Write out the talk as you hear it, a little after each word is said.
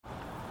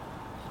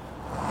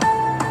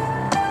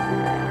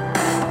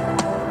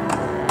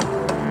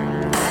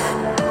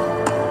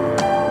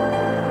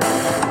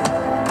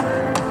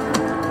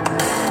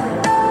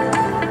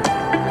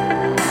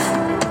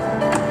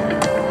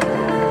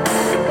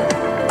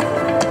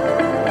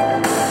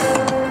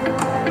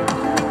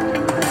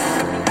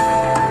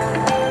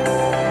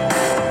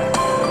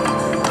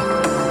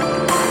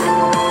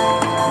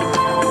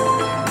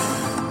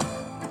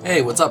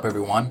Hey, what's up,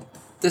 everyone?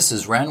 This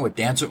is Ren with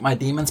Dance with My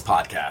Demons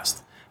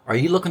podcast. Are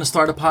you looking to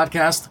start a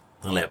podcast?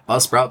 Then let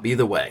Buzzsprout be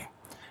the way.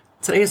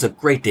 Today is a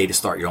great day to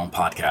start your own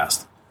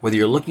podcast. Whether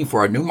you're looking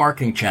for a new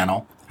marketing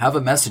channel, have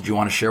a message you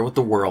want to share with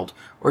the world,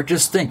 or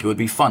just think it would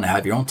be fun to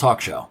have your own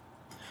talk show.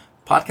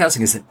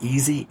 Podcasting is an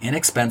easy,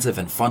 inexpensive,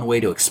 and fun way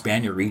to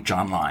expand your reach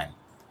online.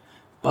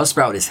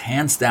 Buzzsprout is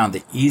hands down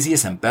the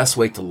easiest and best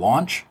way to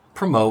launch,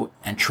 promote,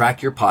 and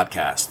track your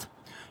podcast.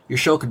 Your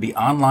show could be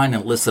online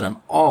and listed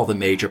on all the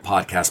major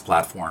podcast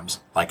platforms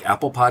like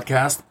Apple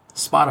Podcast,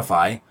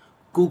 Spotify,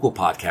 Google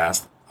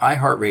Podcast,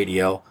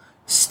 iHeartRadio,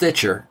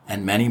 Stitcher,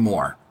 and many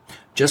more,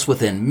 just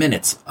within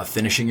minutes of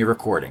finishing your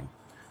recording.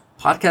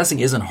 Podcasting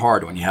isn't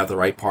hard when you have the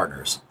right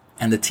partners,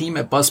 and the team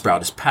at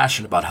Buzzsprout is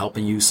passionate about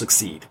helping you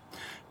succeed.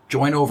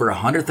 Join over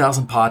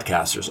 100,000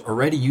 podcasters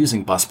already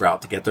using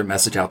Buzzsprout to get their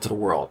message out to the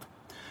world.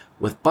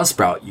 With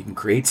Buzzsprout, you can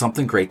create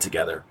something great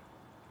together.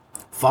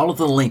 Follow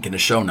the link in the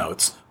show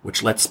notes,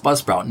 which lets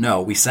Buzzsprout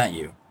know we sent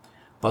you.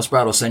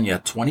 Buzzsprout will send you a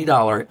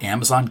 $20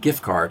 Amazon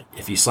gift card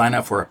if you sign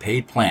up for a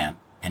paid plan,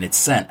 and it's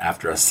sent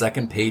after a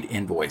second paid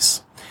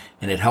invoice.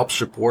 And it helps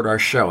support our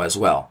show as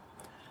well.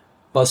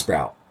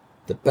 Buzzsprout,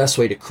 the best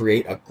way to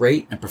create a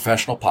great and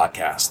professional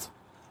podcast.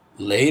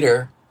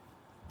 Later.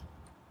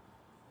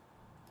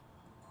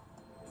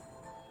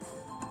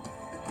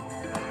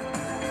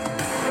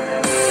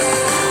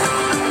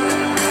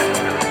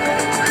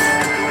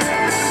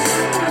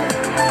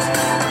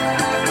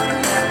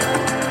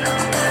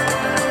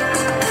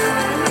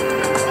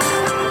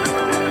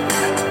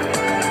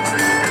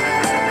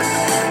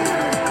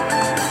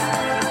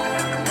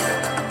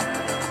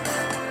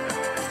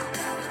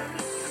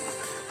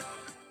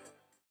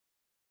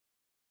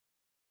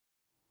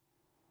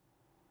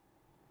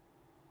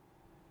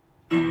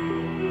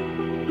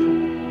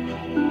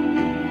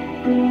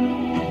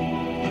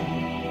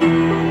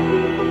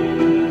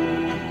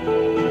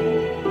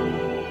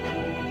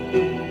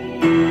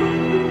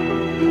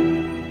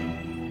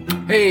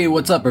 Hey,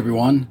 what's up,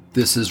 everyone?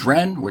 This is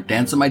Ren with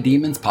Dance with My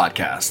Demons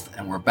podcast,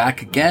 and we're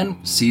back again,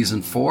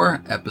 Season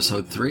 4,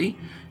 Episode 3,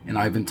 and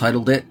I've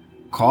entitled it,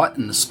 Caught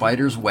in the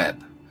Spider's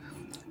Web.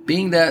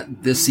 Being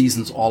that this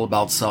season's all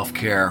about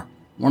self-care,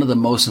 one of the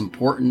most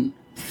important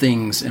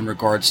things in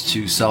regards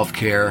to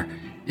self-care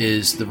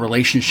is the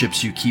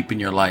relationships you keep in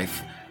your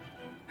life.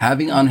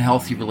 Having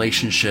unhealthy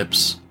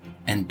relationships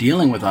and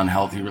dealing with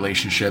unhealthy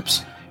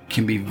relationships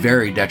can be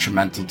very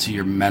detrimental to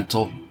your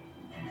mental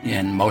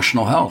and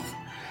emotional health.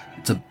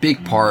 It's a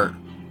big part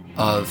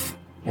of,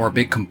 or a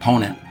big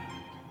component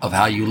of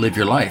how you live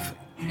your life.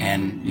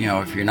 And,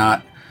 if you're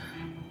not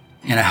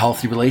in a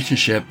healthy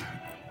relationship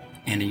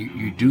and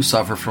you do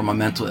suffer from a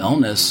mental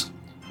illness,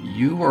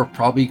 you are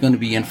probably going to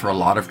be in for a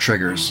lot of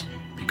triggers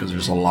because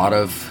there's a lot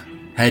of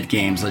head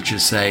games, let's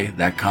just say,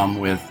 that come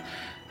with,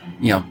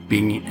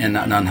 being in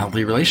an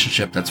unhealthy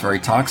relationship that's very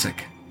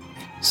toxic.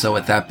 So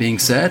with that being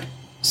said,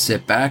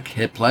 sit back,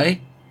 hit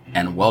play,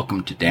 and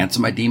welcome to Dance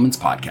with My Demons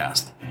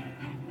podcast.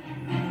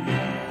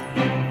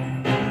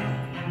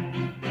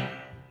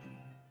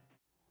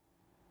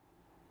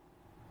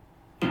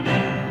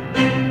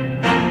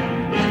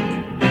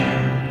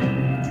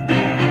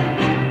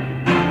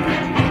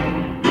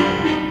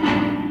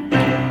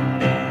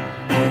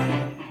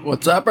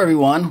 What's up,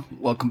 everyone?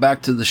 Welcome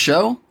back to the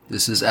show.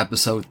 This is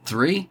episode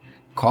 3,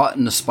 Caught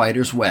in the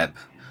Spider's Web.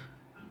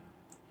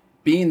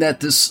 Being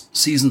that this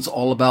season's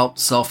all about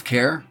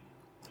self-care,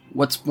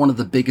 what's one of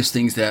the biggest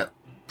things that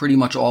pretty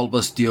much all of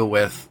us deal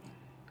with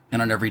on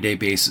an everyday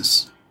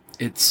basis?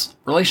 It's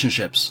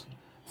relationships.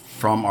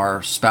 From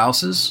our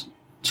spouses,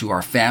 to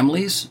our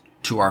families,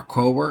 to our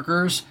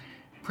coworkers,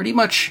 pretty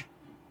much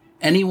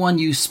anyone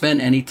you spend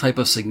any type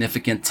of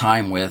significant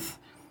time with,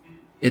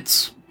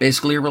 it's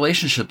basically a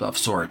relationship of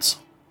sorts.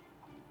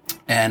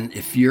 And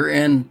if you're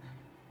in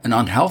an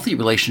unhealthy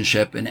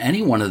relationship in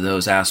any one of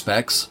those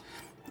aspects,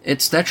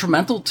 it's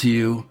detrimental to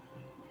you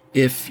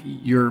if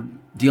you're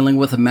dealing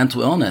with a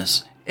mental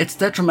illness. It's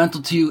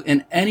detrimental to you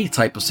in any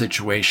type of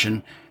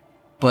situation.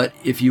 But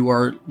if you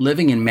are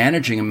living and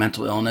managing a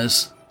mental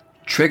illness,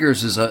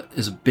 triggers is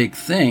a big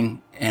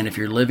thing. And if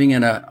you're living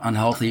in an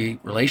unhealthy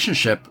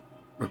relationship,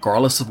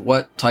 regardless of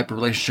what type of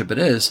relationship it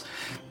is,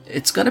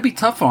 it's going to be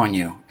tough on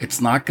you.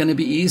 It's not going to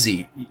be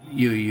easy.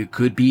 You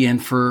could be in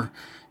for,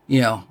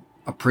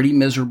 a pretty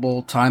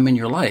miserable time in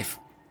your life.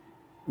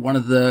 One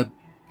of the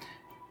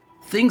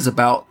things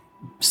about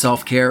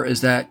self-care is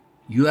that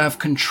you have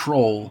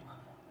control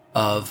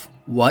of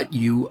what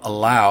you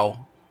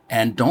allow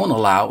and don't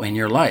allow in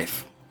your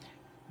life.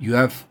 You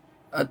have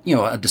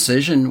a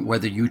decision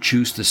whether you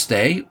choose to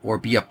stay or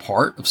be a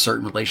part of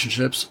certain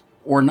relationships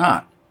or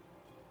not.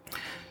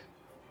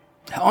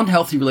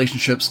 Unhealthy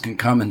relationships can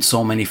come in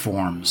so many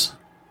forms,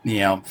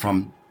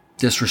 from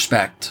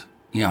disrespect,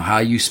 how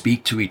you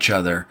speak to each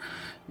other,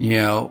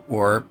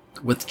 or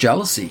with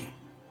jealousy,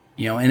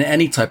 in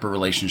any type of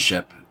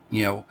relationship,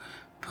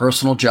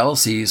 personal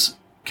jealousies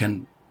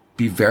can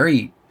be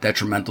very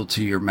detrimental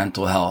to your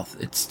mental health.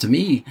 To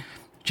me,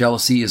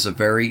 jealousy is a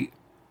very,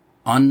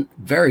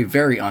 very,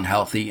 very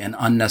unhealthy and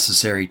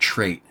unnecessary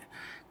trait.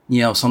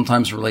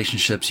 sometimes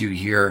relationships you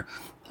hear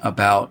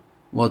about,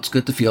 well, it's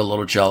good to feel a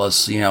little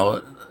jealous,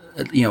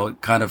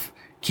 it kind of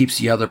keeps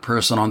the other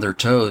person on their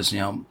toes,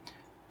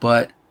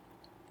 but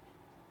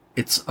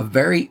it's a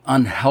very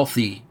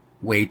unhealthy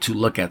way to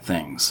look at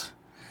things.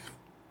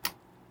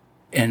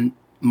 In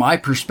my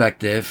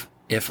perspective,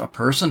 if a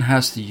person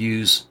has to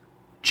use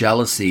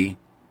jealousy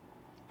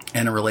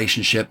in a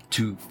relationship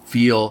to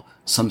feel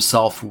some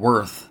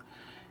self-worth,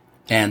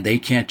 and they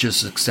can't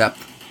just accept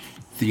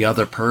the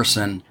other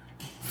person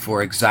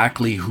for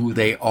exactly who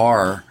they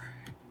are,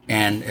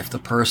 and if the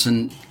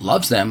person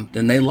loves them,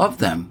 then they love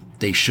them.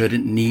 They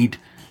shouldn't need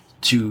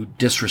to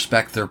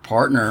disrespect their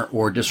partner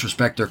or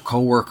disrespect their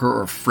coworker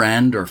or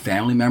friend or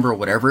family member or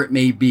whatever it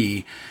may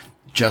be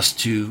just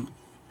to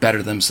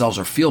better themselves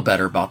or feel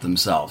better about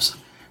themselves.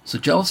 So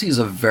jealousy is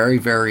a very,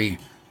 very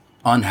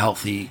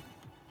unhealthy,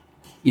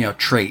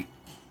 trait,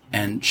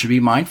 and should be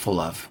mindful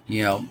of.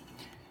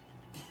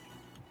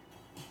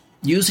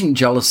 Using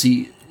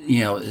jealousy,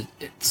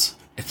 it's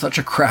such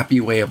a crappy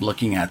way of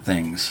looking at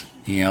things.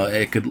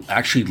 It could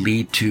actually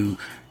lead to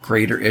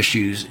greater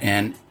issues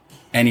in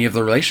any of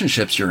the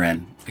relationships you're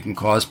in. It can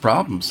cause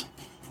problems.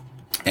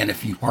 And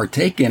if you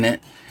partake in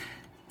it,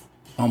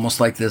 almost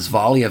like this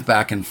volley of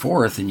back and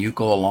forth, and you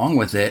go along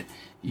with it,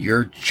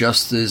 you're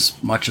just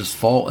as much at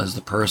fault as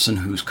the person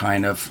who's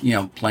kind of,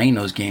 playing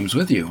those games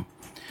with you.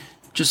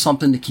 Just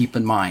something to keep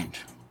in mind.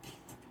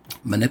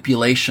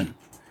 Manipulation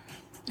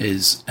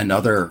is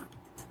another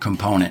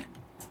component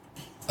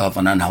of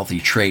an unhealthy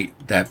trait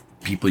that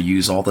people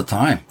use all the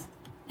time.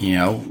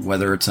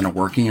 Whether it's in a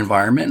working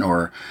environment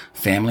or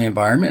family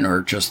environment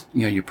or just,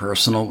 your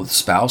personal with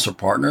spouse or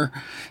partner,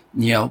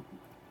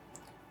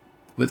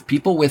 with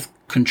people with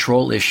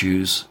control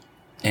issues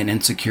and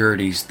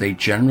insecurities, they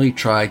generally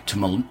try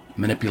to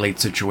manipulate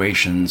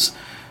situations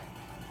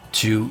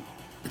to,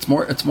 it's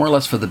more or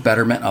less for the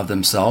betterment of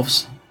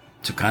themselves,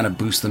 to kind of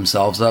boost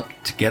themselves up,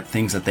 to get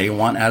things that they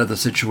want out of the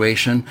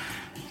situation,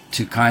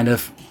 to kind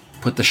of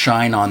put the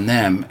shine on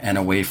them and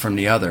away from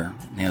the other.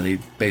 They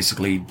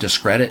basically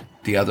discredit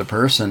the other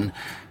person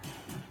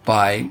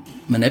by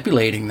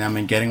manipulating them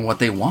and getting what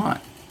they want.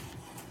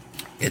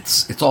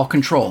 It's all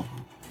control.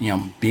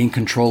 Being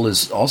control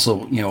is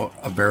also,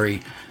 a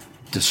very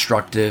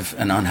destructive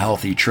and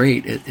unhealthy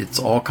trait. It's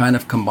all kind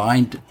of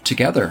combined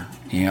together.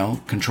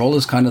 Control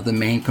is kind of the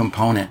main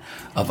component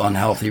of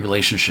unhealthy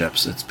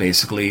relationships. It's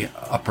basically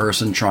a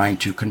person trying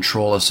to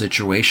control a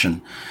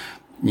situation,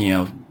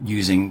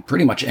 using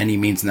pretty much any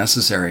means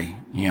necessary,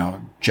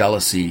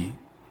 jealousy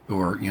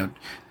or,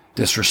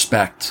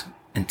 disrespect,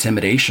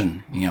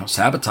 intimidation,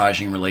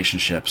 sabotaging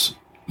relationships,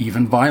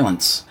 even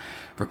violence.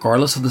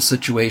 Regardless of the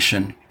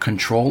situation,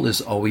 control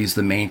is always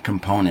the main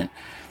component.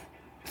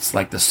 It's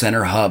like the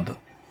center hub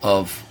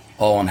of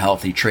all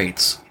unhealthy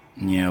traits.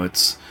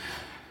 It's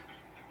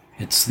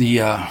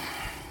the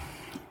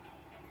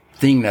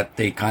thing that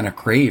they kind of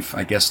crave,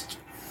 I guess,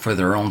 for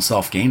their own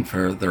self-gain,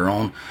 for their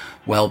own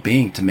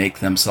well-being, to make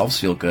themselves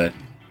feel good.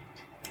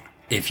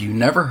 If you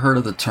never heard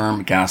of the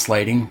term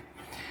gaslighting,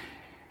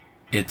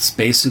 it's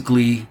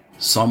basically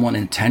someone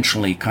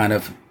intentionally kind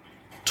of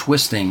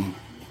twisting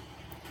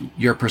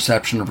your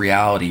perception of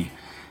reality,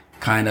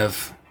 kind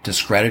of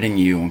discrediting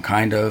you and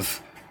kind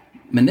of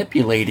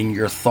manipulating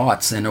your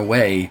thoughts in a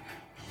way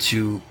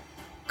to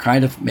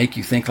kind of make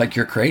you think like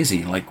you're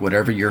crazy, like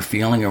whatever you're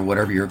feeling or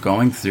whatever you're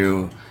going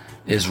through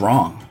is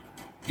wrong.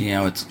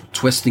 It's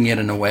twisting it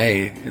in a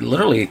way,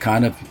 literally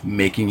kind of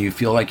making you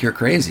feel like you're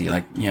crazy,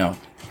 like,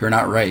 you're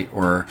not right,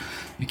 or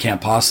you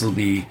can't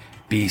possibly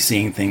be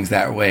seeing things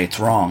that way. It's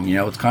wrong.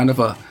 It's kind of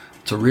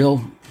it's a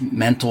real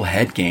mental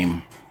head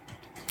game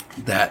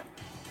that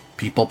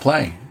people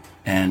play.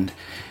 And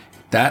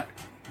that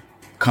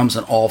comes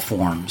in all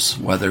forms,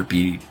 whether it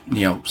be,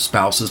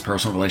 spouses,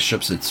 personal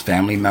relationships, it's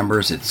family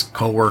members, it's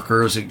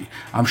coworkers.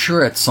 I'm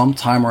sure at some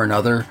time or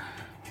another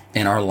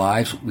in our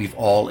lives, we've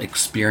all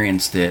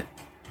experienced it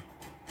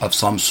of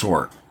some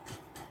sort,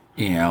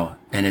 and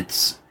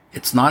it's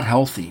not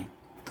healthy.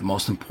 The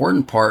most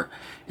important part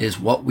is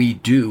what we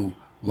do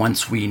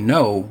once we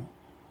know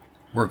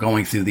we're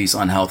going through these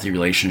unhealthy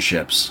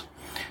relationships.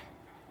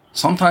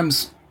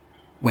 Sometimes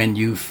when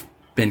you've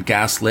been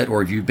gaslit,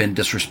 or if you've been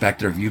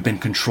disrespected, or if you've been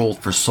controlled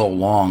for so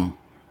long,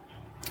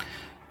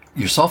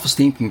 your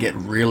self-esteem can get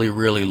really,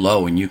 really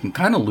low, and you can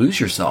kind of lose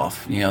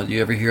yourself. Do you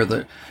ever hear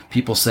that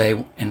people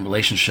say in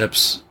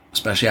relationships,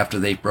 especially after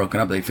they've broken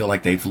up, they feel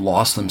like they've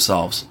lost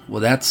themselves? Well,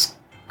 that's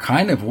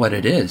kind of what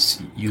it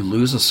is. You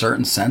lose a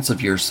certain sense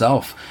of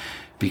yourself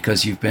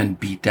because you've been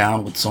beat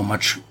down with so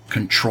much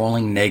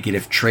controlling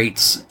negative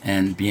traits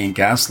and being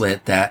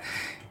gaslit that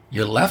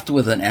you're left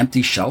with an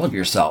empty shell of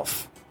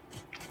yourself.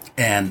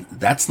 And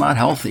that's not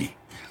healthy.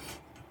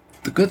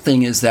 The good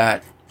thing is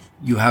that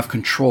you have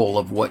control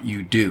of what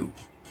you do.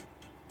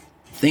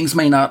 Things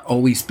may not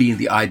always be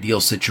the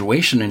ideal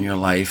situation in your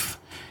life,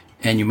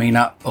 and you may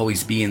not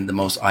always be in the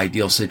most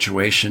ideal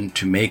situation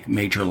to make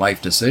major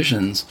life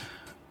decisions,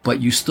 but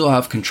you still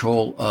have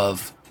control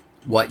of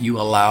what you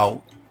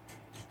allow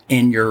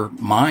in your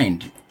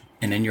mind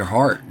and in your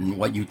heart, and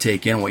what you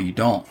take in, what you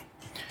don't.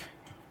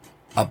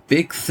 a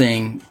big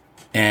thing,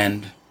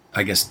 and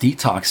I guess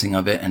detoxing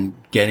of it and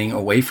getting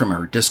away from it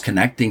or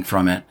disconnecting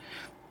from it,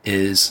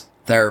 is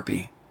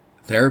therapy.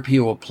 Therapy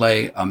will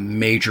play a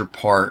major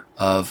part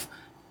of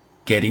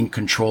getting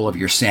control of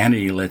your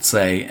sanity, let's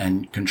say,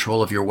 and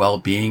control of your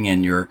well-being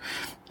and your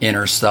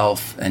inner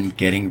self, and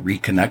getting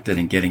reconnected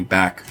and getting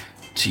back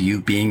to you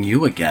being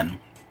you again.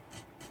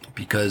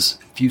 Because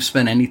if you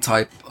spend any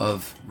type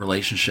of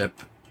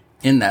relationship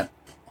in that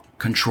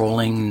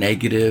controlling,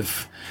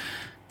 negative,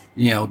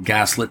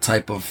 gaslit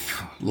type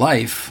of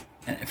life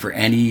for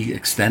any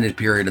extended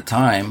period of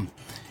time,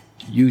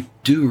 you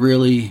do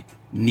really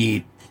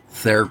need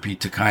therapy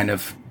to kind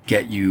of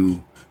get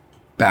you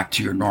back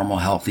to your normal,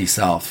 healthy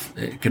self.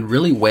 It can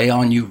really weigh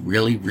on you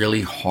really,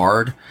 really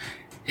hard.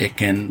 It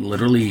can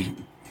literally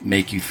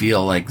make you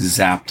feel like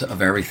zapped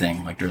of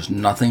everything. Like there's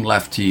nothing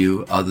left to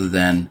you other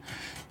than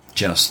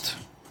just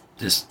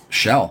this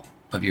shell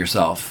of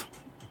yourself.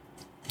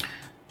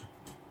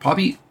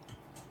 Probably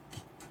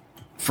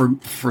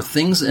for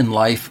things in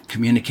life,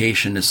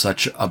 communication is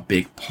such a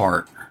big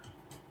part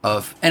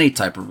of any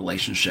type of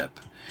relationship,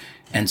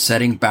 and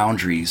setting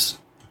boundaries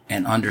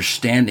and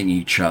understanding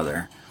each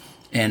other.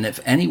 And if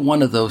any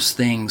one of those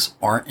things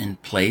aren't in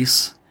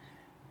place,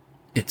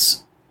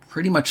 it's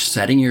pretty much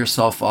setting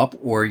yourself up,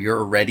 or you're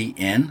already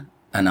in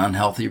an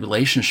unhealthy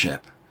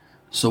relationship.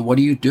 So what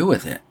do you do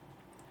with it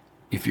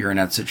if you're in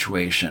that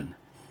situation?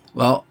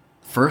 Well,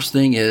 first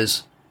thing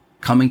is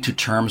coming to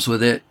terms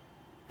with it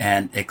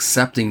and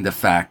accepting the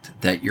fact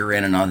that you're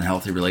in an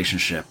unhealthy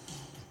relationship.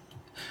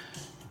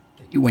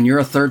 When you're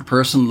a third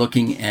person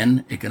looking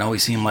in, it can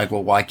always seem like,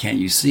 well, why can't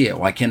you see it?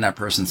 Why can't that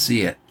person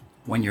see it?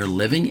 When you're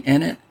living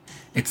in it,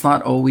 it's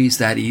not always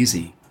that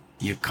easy.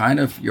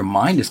 Your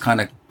mind is kind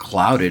of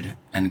clouded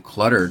and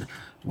cluttered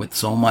with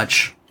so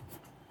much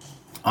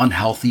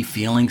unhealthy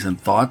feelings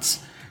and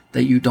thoughts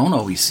that you don't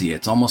always see it.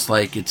 It's almost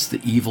like it's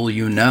the evil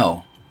you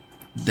know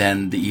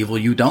than the evil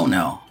you don't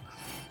know.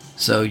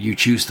 So you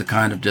choose to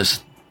kind of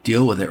just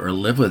deal with it or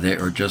live with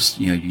it, or just,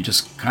 you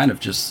just kind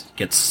of just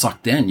get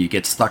sucked in. You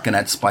get stuck in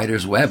that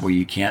spider's web where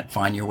you can't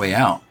find your way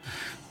out.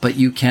 But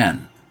you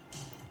can.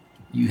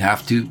 You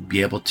have to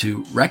be able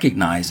to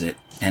recognize it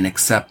and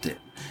accept it.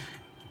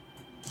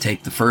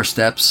 Take the first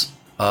steps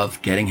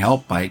of getting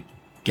help by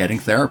getting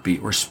therapy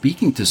or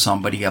speaking to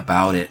somebody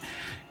about it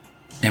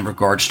in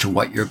regards to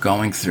what you're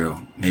going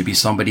through. Maybe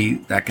somebody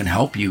that can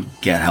help you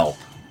get help.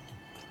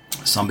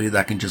 Somebody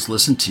that can just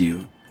listen to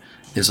you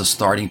is a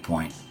starting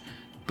point.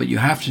 But you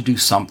have to do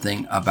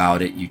something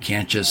about it. You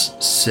can't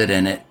just sit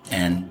in it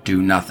and do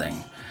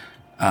nothing.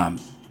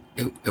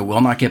 It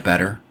will not get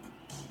better.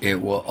 It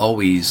will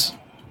always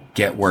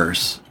get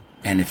worse.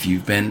 And if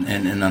you've been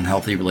in an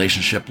unhealthy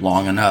relationship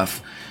long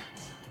enough,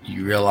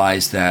 you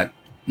realize that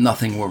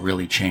nothing will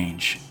really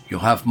change.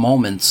 You'll have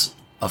moments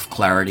of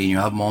clarity, and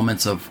you'll have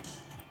moments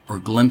or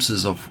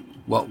glimpses of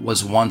what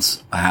was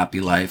once a happy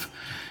life.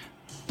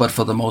 But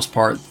for the most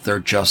part, they're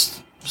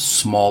just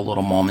small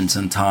little moments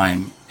in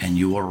time, and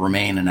you will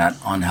remain in that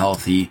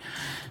unhealthy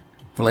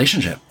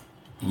relationship.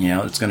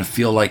 It's going to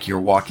feel like you're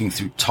walking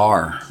through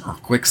tar or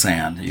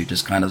quicksand. You're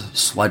just kind of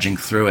sludging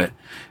through it,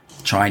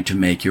 trying to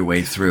make your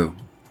way through.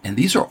 And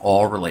these are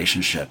all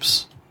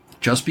relationships.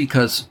 Just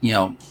because,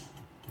 it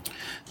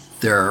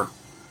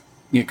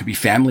could be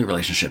family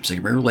relationships. It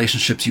can be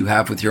relationships you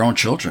have with your own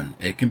children.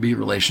 It can be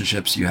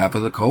relationships you have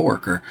with a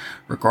coworker.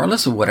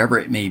 Regardless of whatever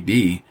it may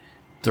be,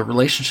 the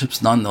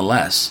relationships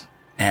nonetheless,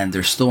 and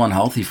they're still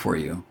unhealthy for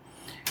you.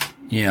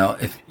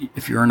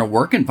 If you're in a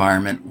work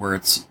environment where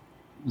it's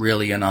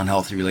really an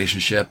unhealthy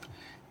relationship,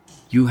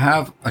 you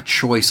have a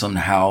choice on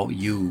how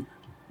you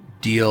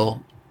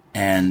deal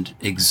and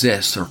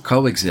exist or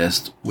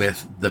coexist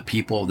with the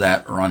people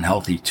that are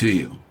unhealthy to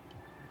you.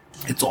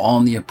 It's all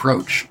in the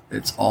approach.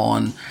 It's all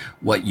in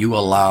what you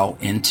allow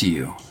into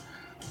you,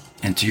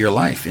 into your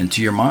life,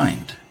 into your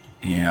mind.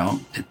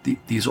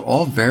 These are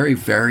all very,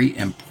 very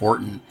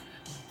important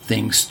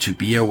things to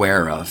be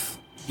aware of,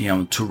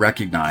 to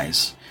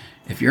recognize.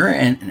 If you're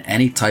in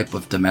any type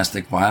of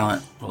domestic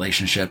violent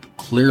relationship,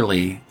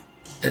 clearly,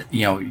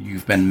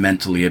 you've been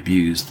mentally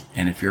abused.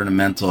 And if you're in a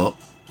mental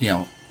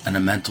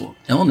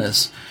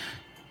illness,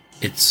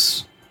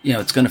 it's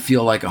going to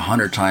feel like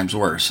 100 times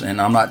worse. And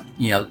I'm not,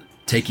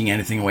 taking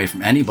anything away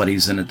from anybody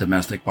who's in a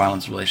domestic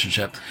violence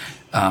relationship.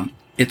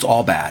 It's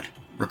all bad,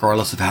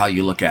 regardless of how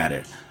you look at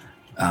it.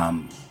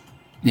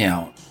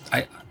 The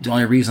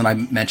only reason I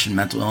mention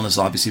mental illness,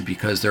 obviously,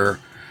 because there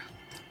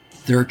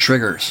are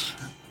triggers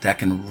that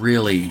can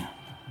really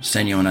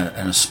send you in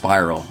a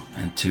spiral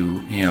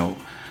into,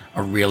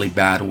 a really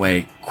bad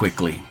way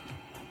quickly.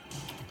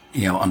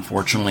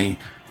 Unfortunately,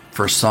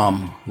 for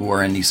some who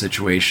are in these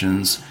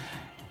situations,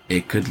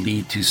 it could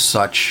lead to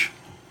such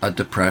a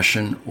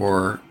depression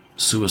or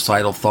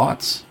suicidal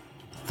thoughts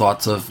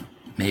of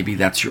maybe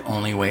that's your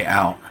only way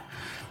out.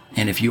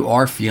 And if you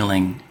are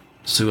feeling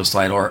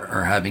suicidal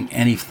or having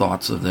any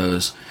thoughts of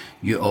those,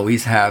 you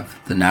always have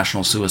the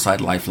National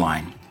Suicide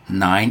Lifeline.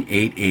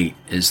 988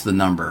 is the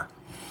number.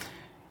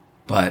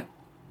 But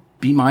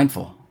be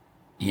mindful,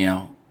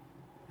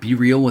 Be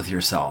real with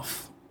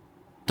yourself.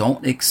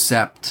 Don't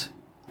accept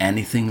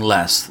anything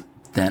less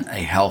than a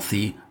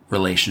healthy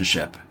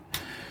relationship.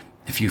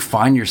 If you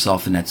find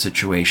yourself in that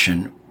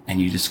situation and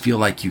you just feel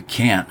like you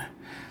can't,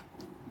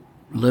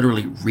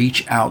 literally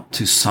reach out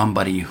to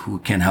somebody who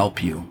can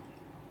help you.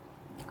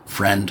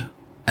 Friend,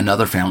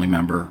 another family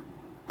member,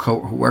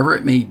 whoever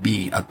it may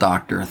be, a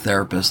doctor, a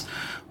therapist,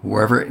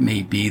 whoever it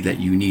may be that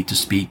you need to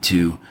speak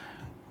to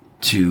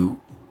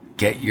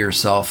get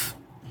yourself,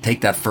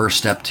 take that first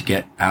step to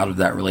get out of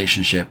that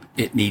relationship.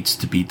 It needs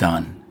to be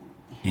done.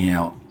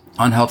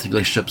 Unhealthy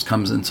relationships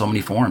comes in so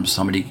many forms.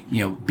 Somebody,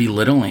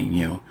 belittling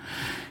you,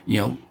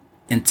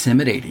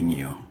 intimidating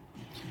you.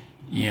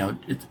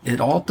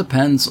 It all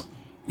depends,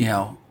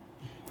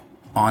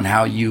 on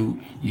how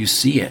you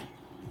see it.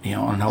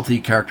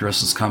 Unhealthy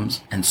characteristics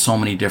comes in so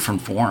many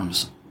different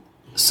forms.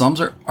 Some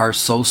are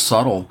so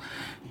subtle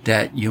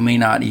that you may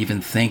not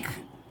even think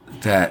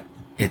that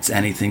it's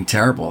anything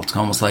terrible. It's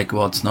almost like,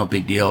 well, it's no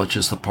big deal. It's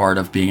just a part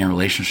of being in a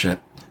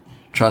relationship.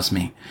 Trust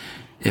me,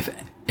 if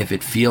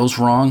it feels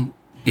wrong,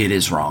 it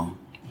is wrong.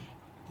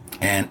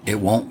 And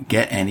it won't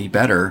get any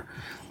better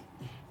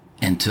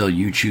until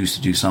you choose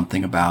to do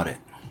something about it.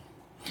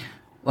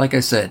 Like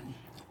I said,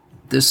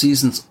 this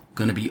season's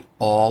going to be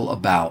all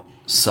about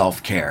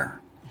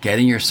self-care,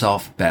 getting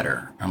yourself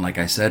better. And like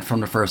I said from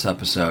the first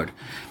episode,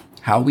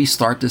 how we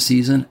start the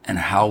season and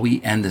how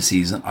we end the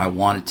season, I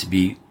want it to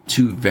be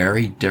two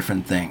very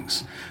different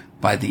things.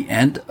 By the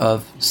end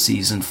of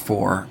season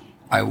 4,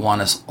 I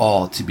want us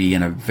all to be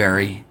in a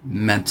very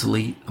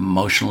mentally,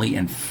 emotionally,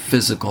 and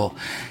physical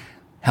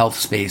health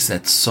space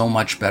that's so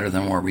much better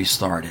than where we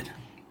started.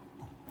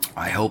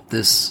 I hope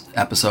this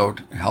episode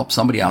helps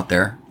somebody out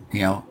there.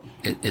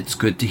 It's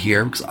good to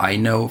hear, because I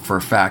know for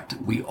a fact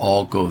we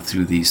all go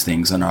through these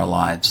things in our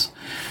lives.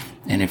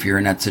 And if you're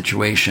in that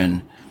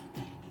situation,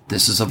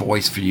 this is a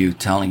voice for you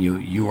telling you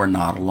you are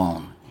not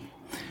alone.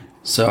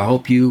 So I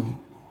hope you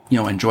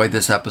enjoyed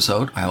this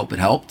episode. I hope it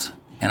helped.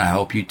 And I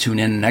hope you tune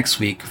in next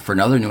week for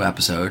another new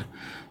episode.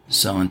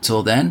 So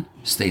until then,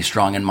 stay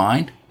strong in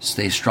mind,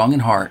 stay strong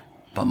in heart,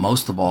 but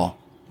most of all,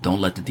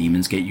 don't let the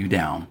demons get you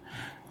down.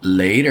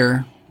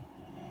 Later.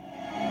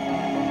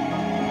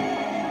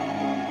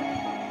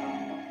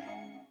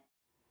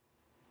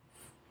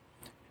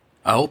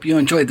 I hope you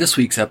enjoyed this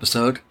week's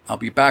episode. I'll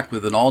be back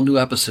with an all-new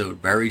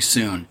episode very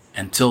soon.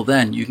 Until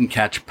then, you can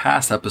catch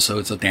past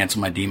episodes of Dance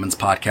with My Demons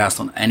podcast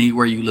on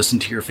anywhere you listen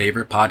to your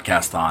favorite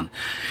podcast on.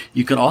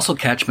 You can also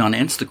catch me on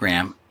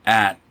Instagram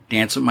at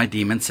Dance with My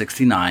Demons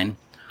 69,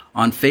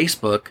 on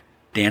Facebook,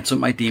 Dance with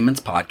My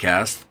Demons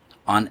podcast,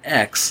 on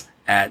X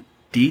at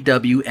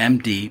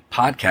DWMD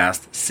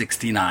podcast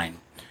 69.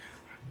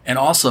 And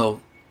also,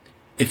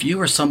 if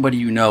you or somebody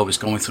you know is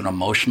going through an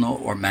emotional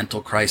or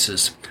mental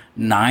crisis,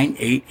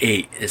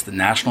 988 is the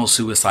National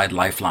Suicide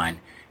Lifeline.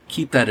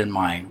 Keep that in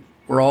mind.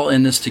 We're all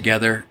in this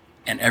together,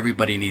 and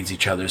everybody needs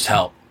each other's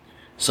help.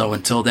 So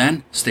until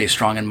then, stay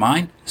strong in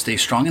mind, stay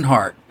strong in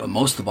heart, but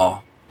most of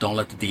all, don't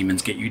let the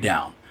demons get you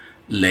down.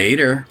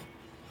 Later.